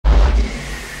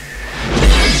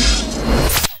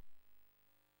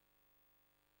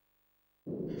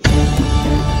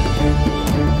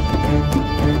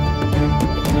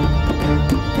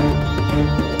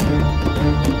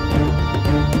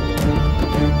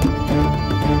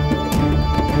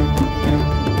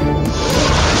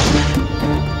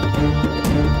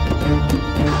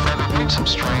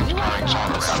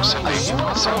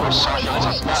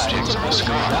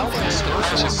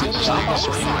sightings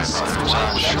from firefighters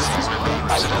are shooting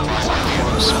resident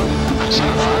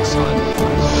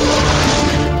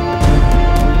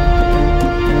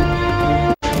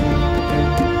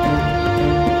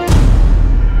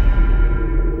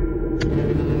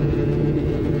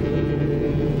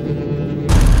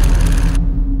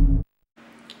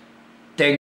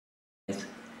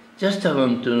Just I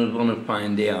want to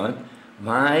find out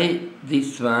why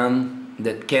this one,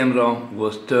 that camera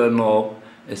was turned off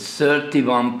at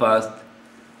 31 past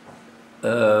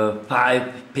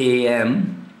 5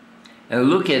 p.m. And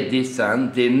look at this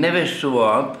one, they never show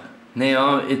up.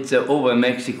 Now it's over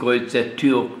Mexico, it's at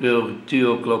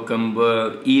 2 o'clock in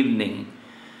the evening,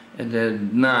 at the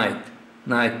night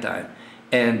time.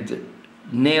 And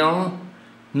now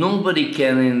nobody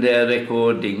can in their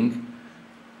recording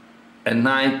at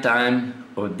night time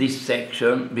of this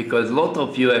section, because a lot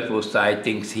of UFO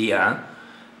sightings here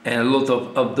and a lot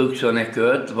of abduction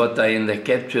occurred, what I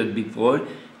captured before,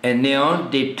 and now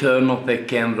they turn off a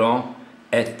camera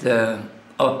at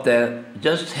up there.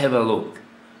 Just have a look,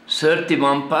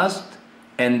 31 past,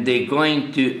 and they're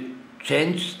going to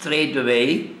change straight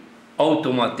away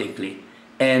automatically.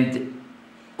 And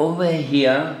over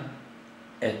here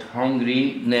at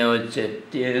Hungary, now it's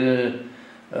at 10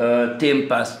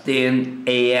 past 10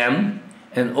 a.m.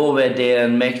 and over there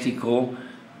in Mexico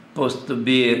supposed to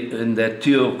be in the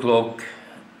 2 o'clock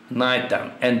night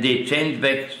time, and they change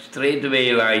back straight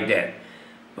away like that.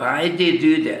 Why they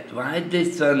do that? Why they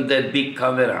send that big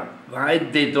cover up? Why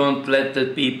they don't let the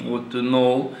people to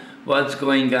know what's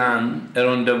going on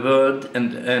around the world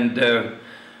and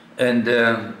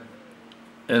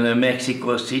in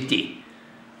Mexico City?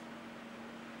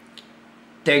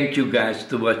 Thank you guys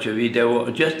to watch a video.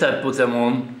 Just I put them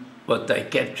on what I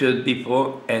captured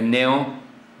before, and now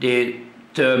they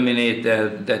terminate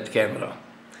that camera.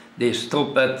 They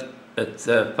stop at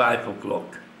 5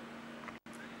 o'clock.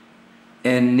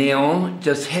 And now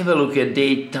just have a look at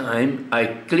date time. I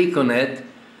click on it.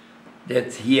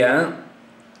 That's here.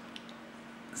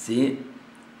 See?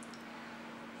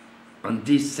 On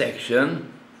this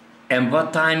section. And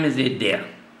what time is it there?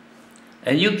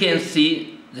 And you can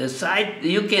see the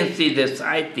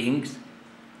sightings.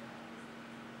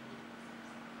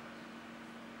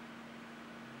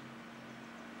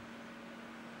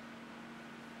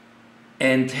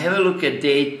 And have a look at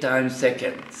date, time,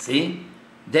 second. See?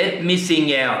 That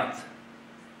missing out.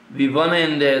 We want to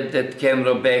end that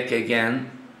camera back again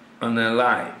on a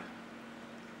live.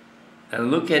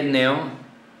 And look at now.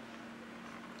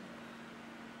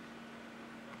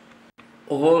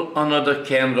 All another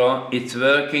camera, it's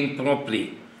working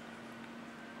properly.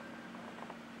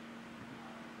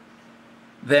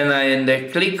 When I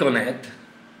click on it,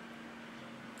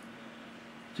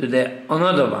 to the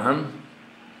another one,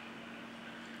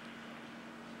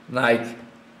 like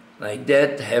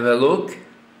that, have a look,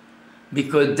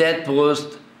 because that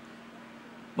was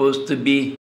supposed to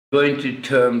be going to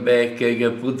turn back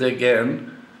again, put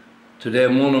again to the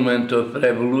Monument of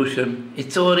Revolution.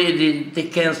 It's already, they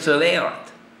cancel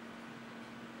out.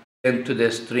 And to the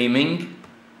streaming,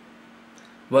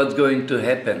 what's going to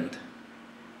happen?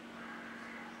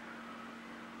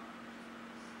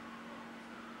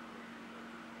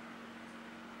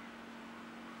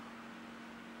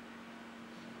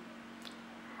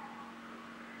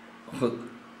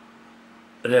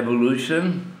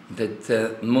 Revolution,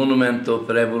 that Monument of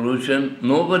Revolution,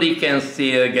 nobody can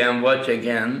see again, watch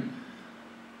again,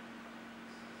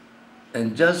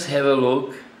 and just have a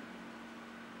look,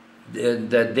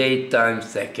 the date, time,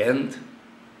 second,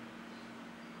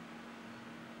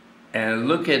 and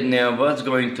look at now what's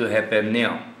going to happen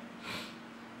now.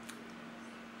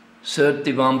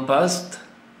 31 past,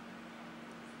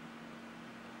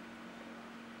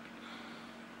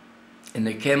 and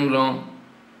the camera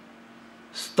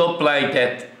stop like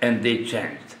that, and they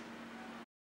changed.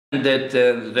 And that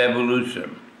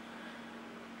revolution.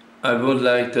 I would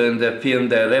like to film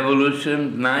the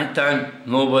revolution, nighttime,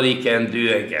 nobody can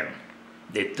do again.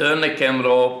 They turn the camera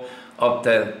off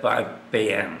after 5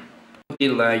 p.m.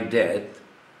 Like that,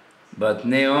 but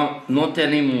now not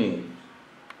anymore.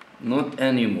 Not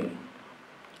anymore.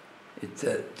 It's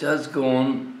just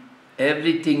gone,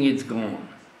 everything is gone.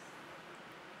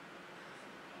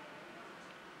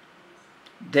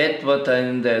 That's what I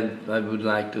would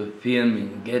like to film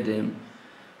and get him,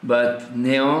 but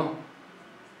now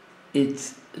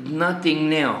it's nothing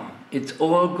now. It's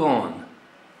all gone.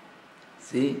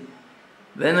 See,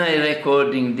 when I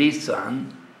recording this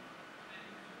one,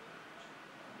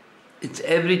 it's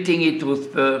everything. It was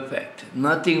perfect.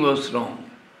 Nothing was wrong,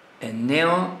 and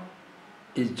now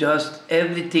it's just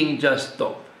everything just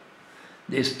stopped.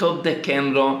 They stopped the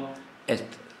camera at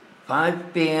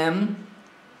 5 p.m.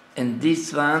 and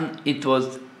this one it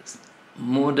was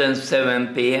more than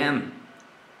 7 p.m.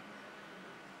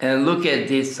 And look at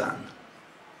this one.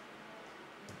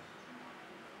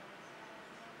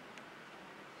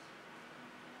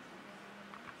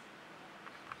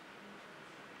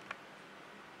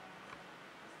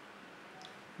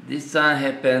 This one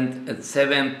happened at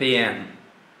 7 p.m.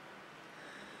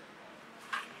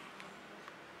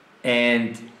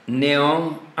 And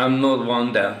now I'm not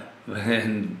wonder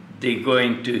when they're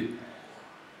going to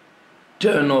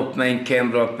turn off my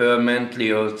camera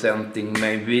permanently or something,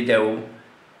 my video.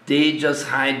 They just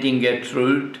hiding a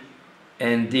truth,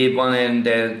 and they want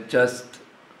just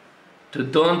to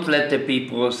don't let the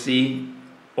people see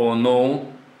or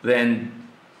know when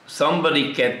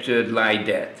somebody captured like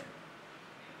that.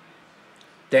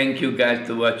 Thank you guys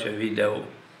to watch a video.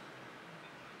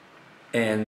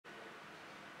 And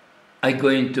I'm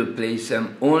going to play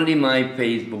some only my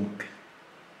Facebook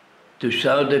to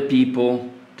show the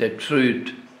people the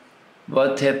truth,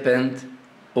 what happened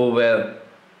over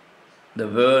the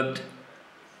world.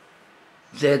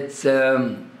 That's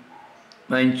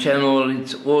my channel.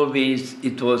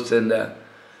 It was an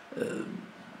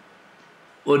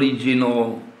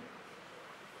original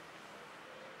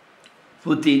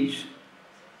footage.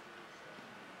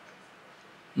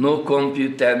 No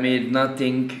computer made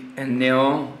nothing, and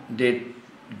now they're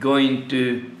going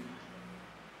to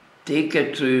take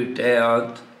a truth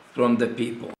out from the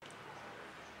people.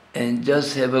 And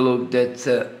just have a look, that's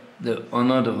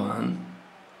another one.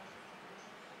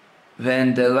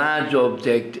 When the large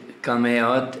object come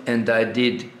out, and I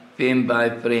did frame by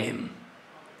frame.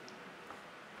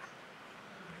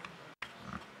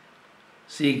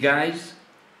 See guys,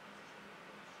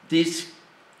 this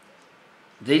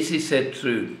is a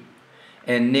truth.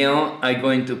 And now I'm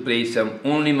going to play some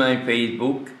only my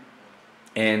Facebook,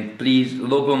 and please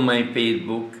log on my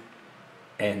Facebook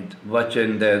and watch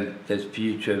the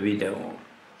future video.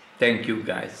 Thank you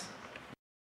guys.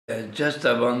 Just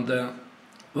I wonder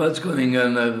what's going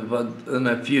on in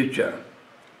the future.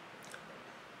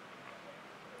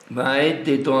 Why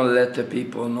they don't let the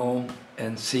people know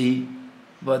and see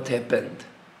what happened.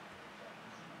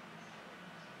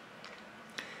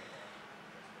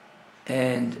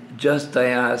 And just I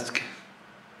ask,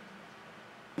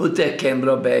 put the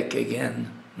camera back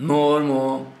again,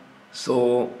 normal,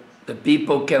 so the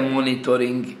people can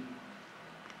monitoring.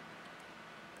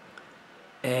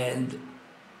 And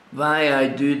why I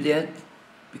do that?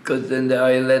 Because then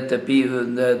I let the people,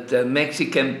 the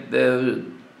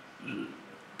Mexican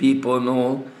people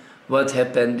know what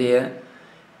happened there,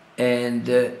 and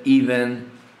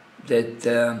even that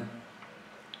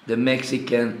the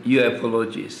Mexican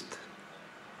ufologist.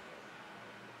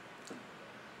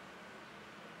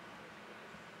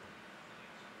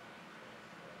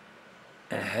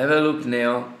 Have a look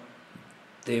now,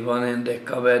 they want to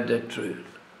uncover the truth.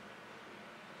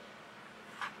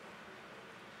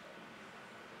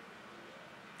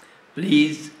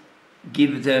 Please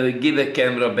give a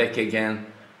camera back again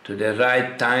to the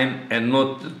right time, and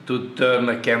not to turn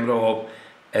the camera off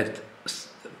at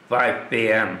 5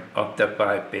 p.m. after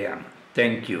 5 p.m.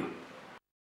 Thank you.